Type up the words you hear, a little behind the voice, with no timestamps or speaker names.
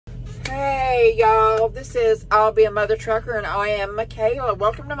Hey y'all, this is I'll Be a Mother Trucker and I am Michaela.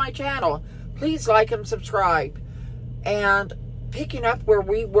 Welcome to my channel. Please like and subscribe. And picking up where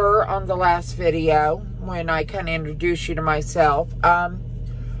we were on the last video when I kind of introduced you to myself, I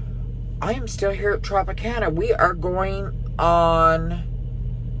am still here at Tropicana. We are going on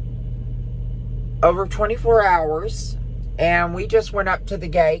over 24 hours and we just went up to the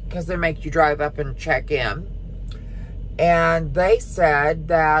gate because they make you drive up and check in. And they said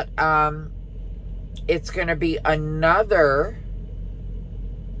that it's going to be another,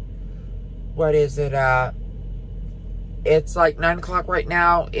 what is it? It's like 9 o'clock right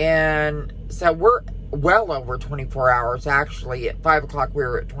now. And so we're well over 24 hours, actually. At 5 o'clock, we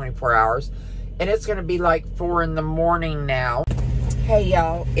were at 24 hours. And it's going to be like 4 in the morning now. Hey,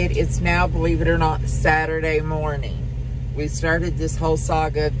 y'all. It is now, believe it or not, Saturday morning. We started this whole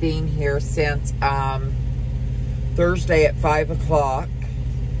saga of being here since Thursday at 5 o'clock.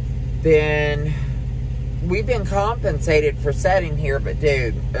 Then we've been compensated for setting here, but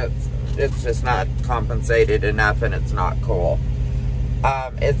dude, it's just not compensated enough and it's not cool.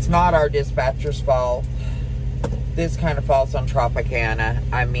 It's not our dispatcher's fault. This kind of falls on Tropicana.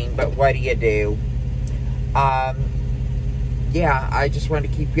 I mean, but what do you do? Yeah, I just want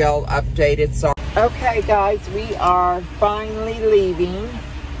to keep y'all updated. So, okay guys, we are finally leaving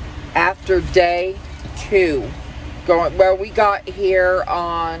after day 2. Well, we got here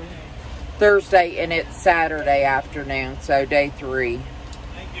on Thursday and it's Saturday afternoon, so day 3.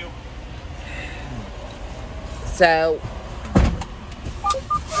 Thank you. So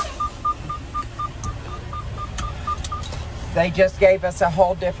they just gave us a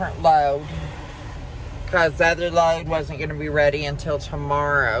whole different load because the other load wasn't going to be ready until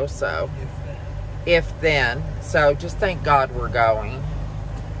tomorrow, so if then. So just thank God we're going.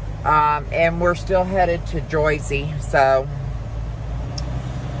 And we're still headed to Joyzy, so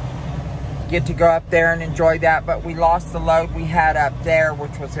get to go up there and enjoy that. But we lost the load we had up there,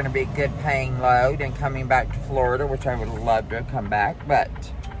 which was going to be a good paying load, and coming back to Florida, which I would have loved to come back. But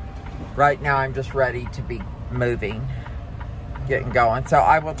right now I'm just ready to be moving, getting going. So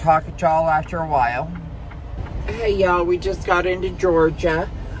I will talk to y'all after a while. Hey y'all, we just got into Georgia.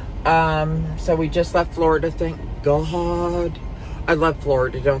 So we just left Florida, thank God. I love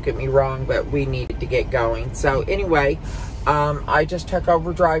Florida, don't get me wrong, but we needed to get going. So anyway, I just took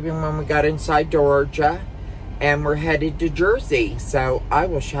over driving when we got inside Georgia, and we're headed to Jersey. So I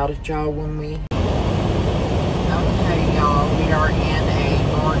will shout at y'all when we... Okay, y'all, we are in a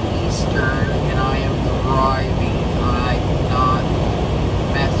Northeastern, and I am driving. I do not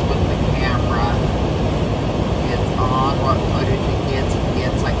mess with the camera. It's on. What footage it gets,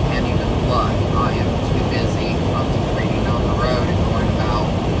 I can't even look. I am too busy concentrating on the road and going about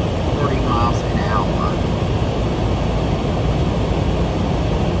 40 miles an hour.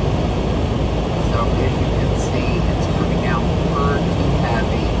 So as you can see, it's coming out pretty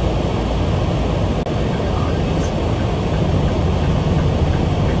heavy.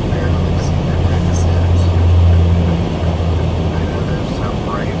 Barely see the exit.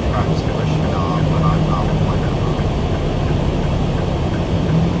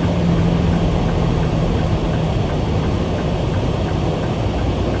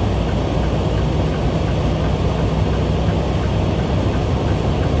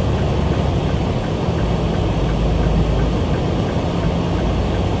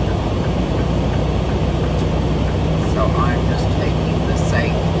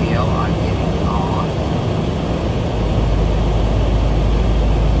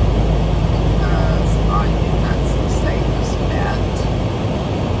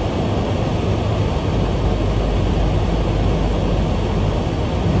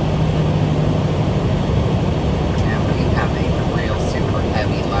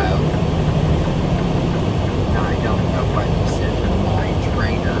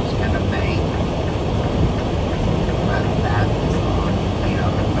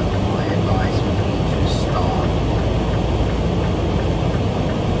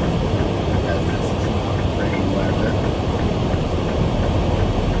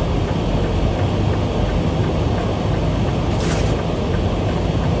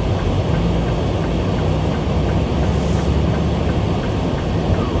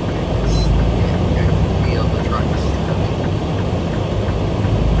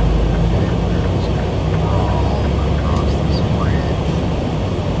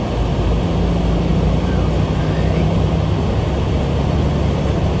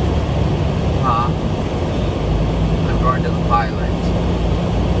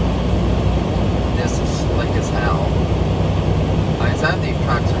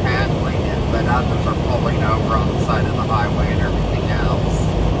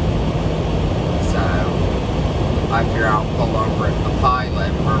 here, I'll pull over at the Pilot,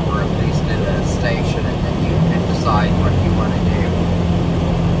 or we're at least at a station, and then you can decide what you want to do.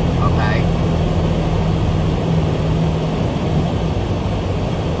 Okay?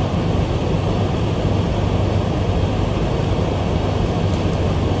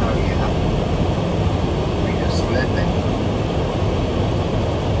 Oh yeah. We just slipping.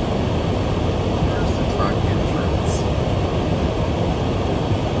 There's the truck entrance.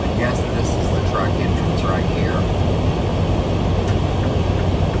 I guess this is the truck entrance right here.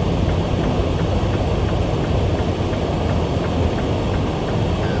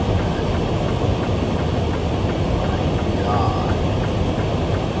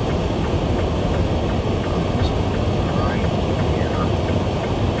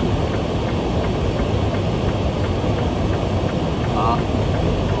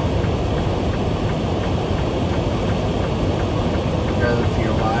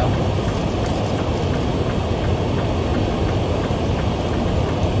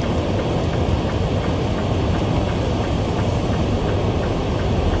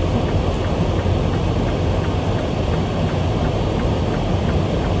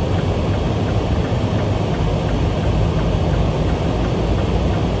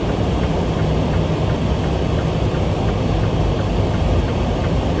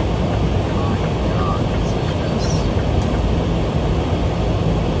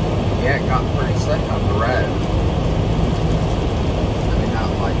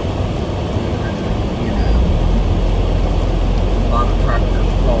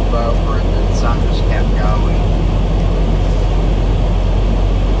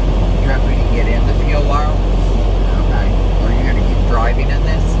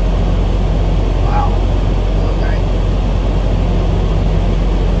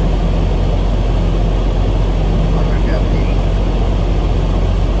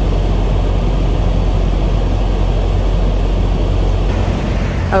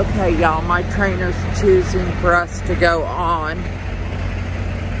 Okay, y'all, my trainer's choosing for us to go on.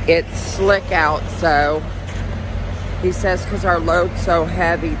 It's slick out, so he says because our load's so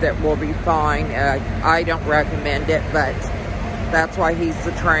heavy that we'll be fine. I don't recommend it, but that's why he's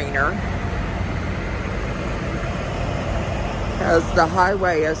the trainer. Because the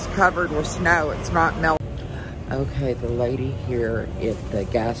highway is covered with snow, it's not melting. Okay, the lady here at the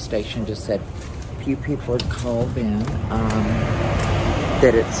gas station just said a few people had called in.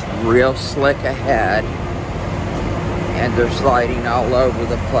 That it's real slick ahead and they're sliding all over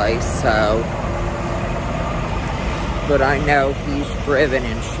the place, so, but I know he's driven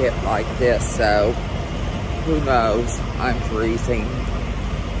in shit like this, so who knows. I'm freezing.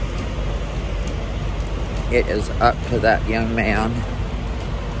 It is up to that young man.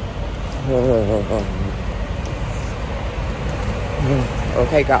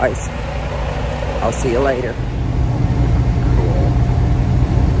 Okay guys, I'll see you later.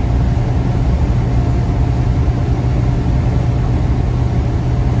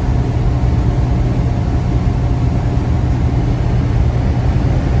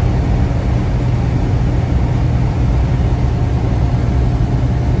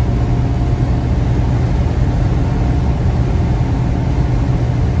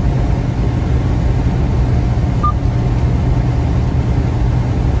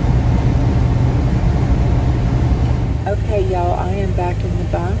 Y'all, I am back in the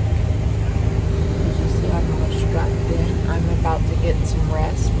bunk. As you see, I'm all strapped in. I'm about to get some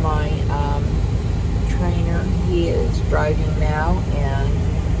rest. My trainer, he is driving now, and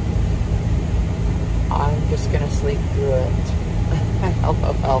I'm just going to sleep through it.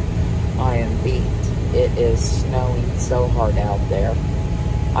 LOL, I am beat. It is snowing so hard out there.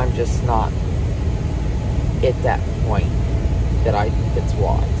 I'm just not at that point that I think it's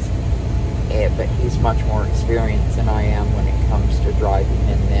wise. But he's much more experienced than I am when it comes to driving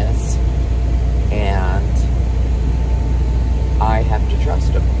in this, and I have to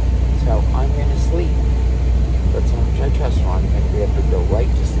trust him. So I'm going to sleep. That's how much I trust him. I'm going to be able to go right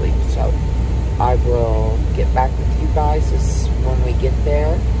to sleep. So I will get back with you guys when we get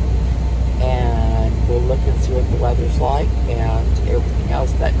there, and we'll look and see what the weather's like and everything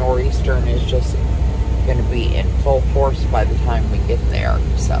else. That nor'eastern is just going to be in full force by the time we get there.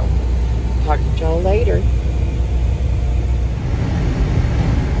 So talk to y'all later.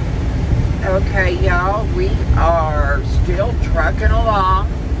 Okay, y'all, we are still trucking along.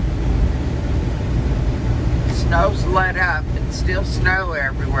 Snow's let up. It's still snow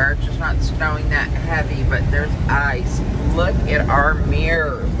everywhere. It's just not snowing that heavy, but there's ice. Look at our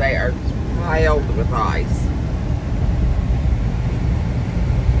mirrors. They are piled with ice.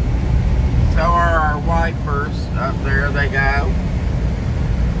 So are our wipers. Up there they go.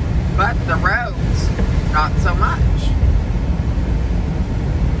 But the roads not so much.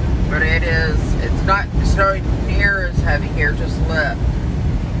 But it's not snowing near as heavy here, just a little.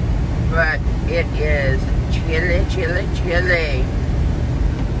 But it is chilly, chilly, chilly.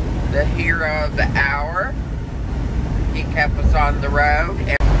 The hero of the hour. He kept us on the road.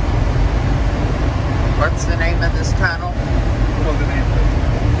 And what's the name of this tunnel?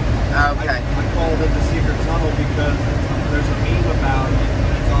 Okay. I called it the secret tunnel because there's a meme about it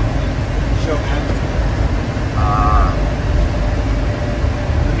and it's on the show Avatar.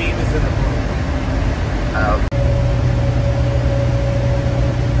 The meme is in the book.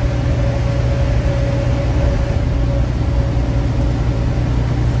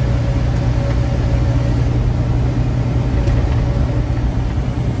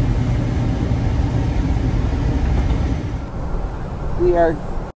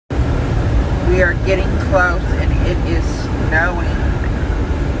 We are getting close, and it is snowing.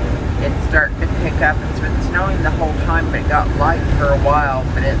 It's starting to pick up. It's been snowing the whole time, but it got light for a while,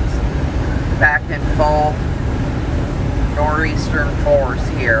 but it's back in full northeastern force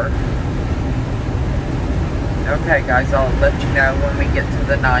here. Okay guys, I'll let you know when we get to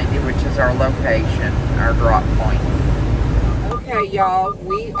the 90, which is our location, our drop point. Okay y'all,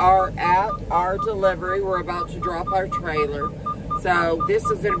 we are at our delivery. We're about to drop our trailer. So this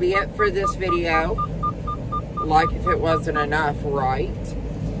is going to be it for this video. Like if it wasn't enough, right?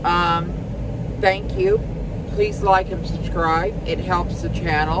 Thank you. Please like and subscribe. It helps the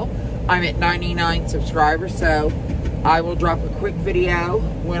channel. I'm at 99 subscribers, so I will drop a quick video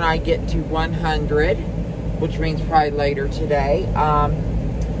when I get to 100, which means probably later today.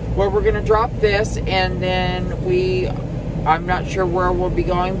 Where we're going to drop this, and then I'm not sure where we'll be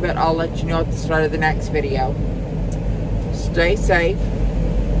going, but I'll let you know at the start of the next video. Stay safe,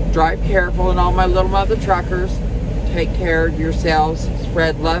 drive careful, and all my little mother truckers, take care of yourselves.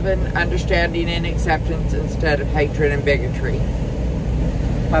 Spread love and understanding and acceptance instead of hatred and bigotry.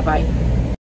 Bye-bye.